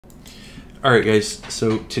Alright guys,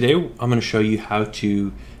 so today I'm going to show you how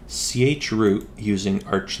to chroot using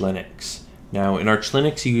Arch Linux. Now in Arch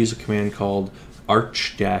Linux you use a command called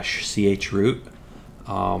arch-chroot,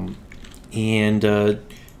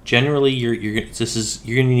 generally you're going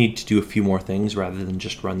to need to do a few more things rather than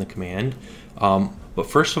just run the command. But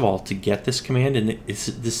first of all, to get this command, and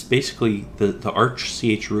this basically the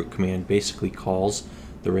arch-chroot command basically calls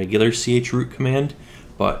the regular chroot command,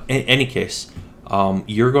 but in any case,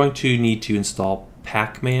 you're going to need to install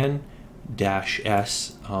Pacman-s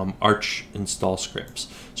arch install scripts.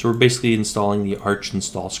 So we're basically installing the arch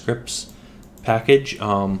install scripts package.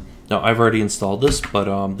 Now I've already installed this,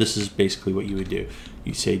 but this is basically what you would do.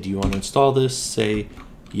 You say, do you want to install this? Say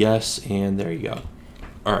yes, and there you go.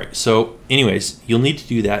 All right, so anyways, you'll need to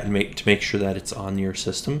do that and to make sure that it's on your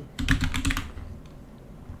system.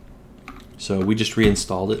 So we just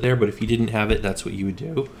reinstalled it there, but if you didn't have it, that's what you would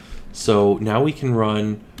do. So now we can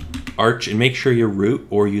run arch, and make sure you're root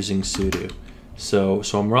or using sudo. So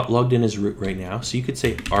I'm logged in as root right now. So you could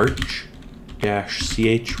say arch-chroot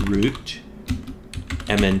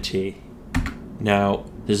mnt. Now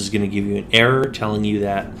this is going to give you an error telling you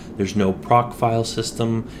that there's no proc file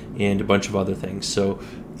system and a bunch of other things. So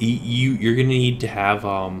you're going to need to have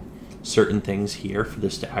certain things here for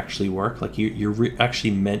this to actually work. Like you're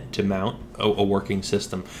actually meant to mount a working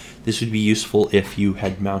system. This would be useful if you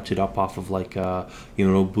had mounted up off of like a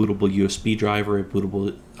bootable USB drive or a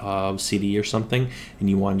bootable CD or something, and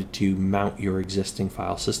you wanted to mount your existing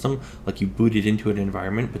file system. Like you booted into an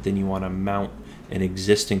environment, but then you want to mount an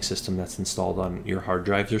existing system that's installed on your hard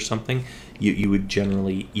drives or something. You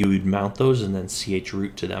would mount those and then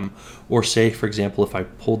chroot to them. Or say, for example, if I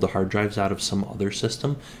pulled the hard drives out of some other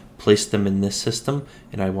system, place them in this system,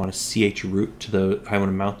 and I want to chroot to I want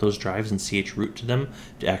to mount those drives and chroot to them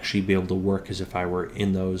to actually be able to work as if I were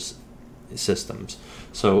in those systems.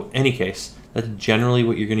 So any case, that's generally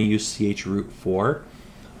what you're going to use chroot for.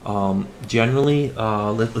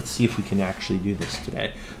 Let's see if we can actually do this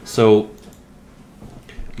today. So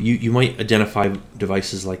you might identify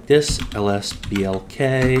devices like this,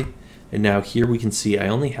 lsblk, and now here we can see I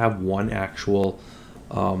only have one actual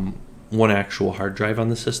hard drive on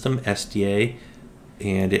the system, SDA,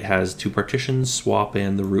 and it has two partitions, swap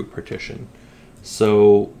and the root partition.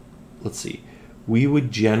 So let's see, we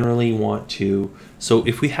would generally want to, so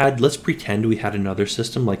if we had, let's pretend we had another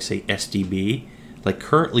system like say SDB, like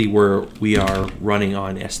currently we are running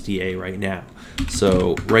on SDA right now.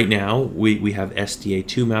 So right now we have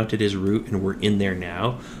SDA2 mounted as root and we're in there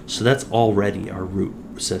now. So that's already our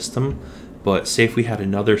root system. But say if we had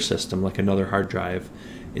another system, like another hard drive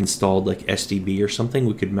installed like SDB or something,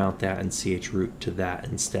 we could mount that and chroot to that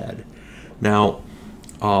instead. Now,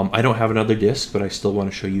 I don't have another disk, but I still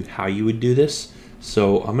want to show you how you would do this.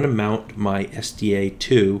 So I'm going to mount my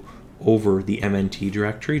SDA2 over the MNT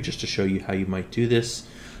directory just to show you how you might do this.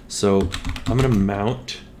 So I'm going to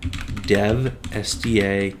mount dev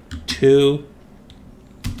SDA2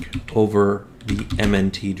 over the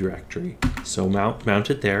MNT directory. So mount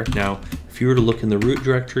it there. Now, if you were to look in the root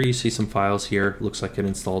directory, you see some files here. Looks like an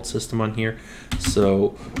installed system on here.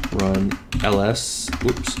 So run ls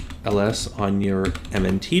on your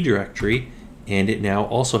MNT directory, and it now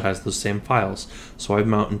also has those same files. So I've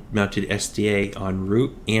mounted SDA on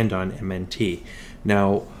root and on MNT.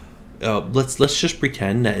 Now let's just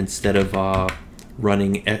pretend that instead of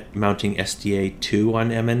mounting SDA2 on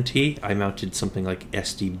MNT, I mounted something like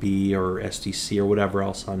SDB or SDC or whatever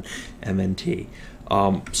else on MNT.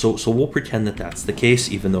 So we'll pretend that that's the case,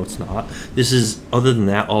 even though it's not. This is, other than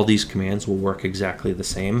that, all these commands will work exactly the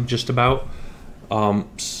same, just about.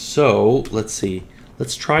 So let's see.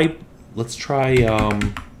 Let's try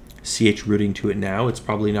chrooting to it now. It's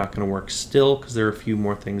probably not going to work still because there are a few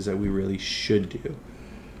more things that we really should do.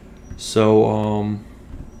 So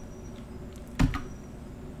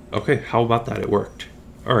okay, how about that? It worked.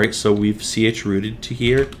 All right, so we've chrooted to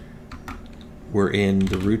here. We're in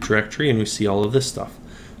the root directory and we see all of this stuff.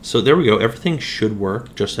 So there we go. Everything should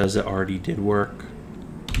work just as it already did work.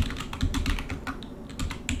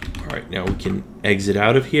 All right, now we can exit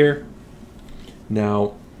out of here.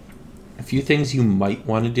 Now, a few things you might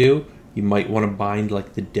want to do. You might want to bind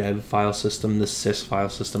like the dev file system, the sys file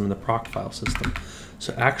system, and the proc file system.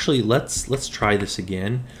 So actually, let's try this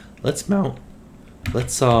again. Let's chroot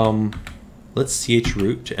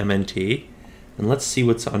to MNT, and let's see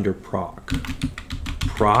what's under proc.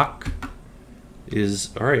 Proc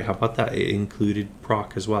is, all right, how about that? It included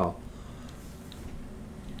proc as well.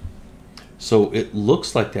 So it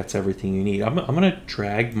looks like that's everything you need. I'm gonna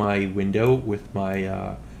drag my window with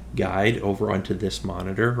my guide over onto this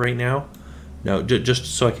monitor right now. No, just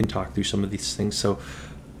so I can talk through some of these things. So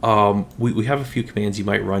We have a few commands you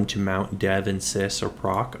might run to mount dev and sys or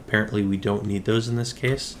proc. Apparently we don't need those in this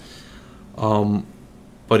case,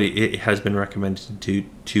 but it has been recommended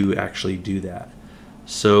to actually do that.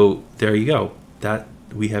 So there you go. That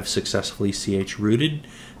we have successfully chrooted.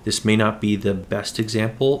 This may not be the best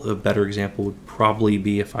example. A better example would probably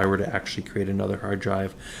be if I were to actually create another hard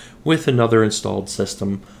drive with another installed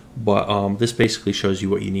system. But this basically shows you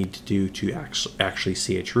what you need to do to actually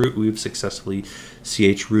chroot. We've successfully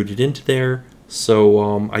chrooted into there.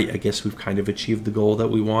 So I guess we've kind of achieved the goal that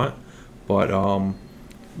we want. But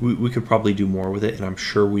we could probably do more with it, and I'm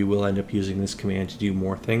sure we will end up using this command to do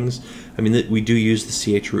more things. I mean, we do use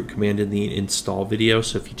the chroot command in the install video,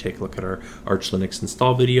 so if you take a look at our Arch Linux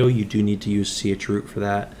install video, you do need to use chroot for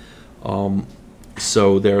that.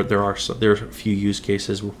 So there are a few use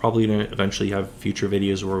cases. We're probably going to eventually have future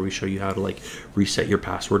videos where we show you how to like reset your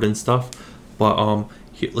password and stuff. But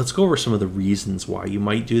here, let's go over some of the reasons why you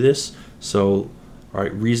might do this. So, all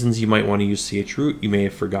right, reasons you might want to use chroot. You may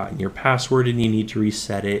have forgotten your password and you need to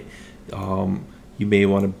reset it. You may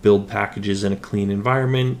want to build packages in a clean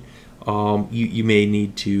environment. You may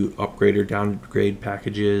need to upgrade or downgrade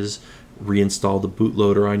packages, reinstall the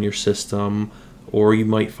bootloader on your system, or you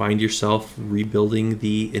might find yourself rebuilding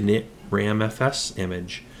the init RAM-FS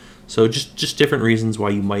image. So just different reasons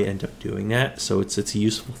why you might end up doing that. So it's a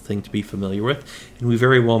useful thing to be familiar with, and we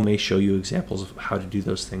very well may show you examples of how to do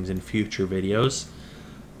those things in future videos.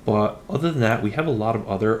 But other than that, we have a lot of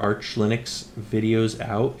other Arch Linux videos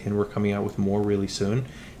out, and we're coming out with more really soon.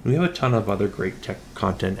 And we have a ton of other great tech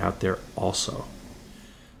content out there also.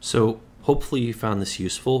 So hopefully you found this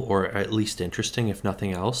useful, or at least interesting, if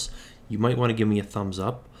nothing else. You might want to give me a thumbs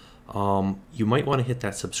up. You might want to hit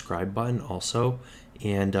that subscribe button also,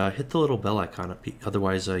 and hit the little bell icon.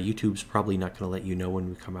 Otherwise, YouTube's probably not going to let you know when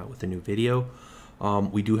we come out with a new video.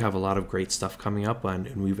 We do have a lot of great stuff coming up,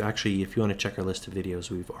 and we've actually, if you want to check our list of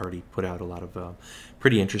videos, we've already put out a lot of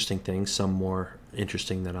pretty interesting things, some more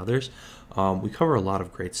interesting than others. We cover a lot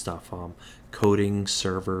of great stuff. Coding,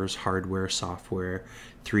 servers, hardware, software,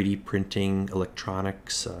 3D printing,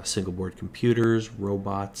 electronics, single board computers,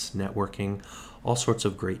 robots, networking, all sorts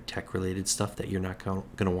of great tech related stuff that you're not going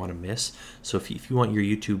to want to miss. So if you want your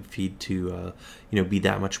YouTube feed to be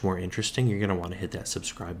that much more interesting, you're going to want to hit that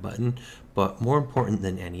subscribe button. But more important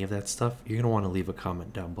than any of that stuff, you're going to want to leave a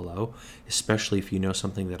comment down below, especially if you know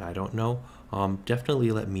something that I don't know.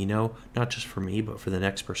 Definitely let me know, not just for me, but for the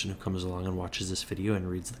next person who comes along and watches this video and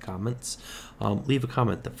reads the comments. Leave a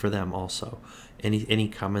comment for them also. Any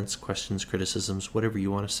comments, questions, criticisms, whatever you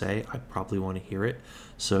want to say, I probably want to hear it.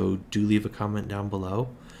 So do leave a comment down below.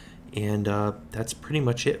 And that's pretty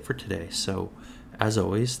much it for today. So as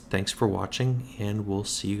always, thanks for watching, and we'll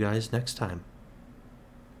see you guys next time.